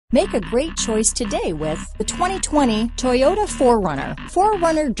Make a great choice today with the 2020 Toyota 4Runner.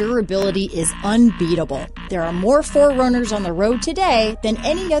 4Runner durability is unbeatable. There are more 4Runners on the road today than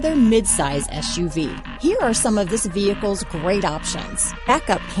any other midsize SUV. Here are some of this vehicle's great options: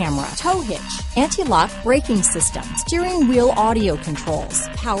 backup camera, tow hitch, anti-lock braking system, steering wheel audio controls,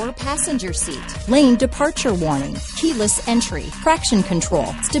 power passenger seat, lane departure warning, keyless entry, traction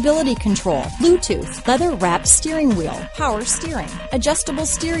control, stability control, Bluetooth, leather-wrapped steering wheel, power steering, adjustable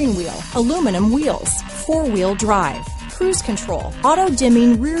steering wheel, aluminum wheels, four-wheel drive, cruise control,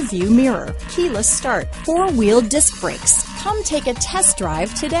 auto-dimming rear-view mirror, keyless start, four-wheel disc brakes. Come take a test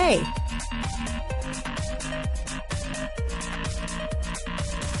drive today.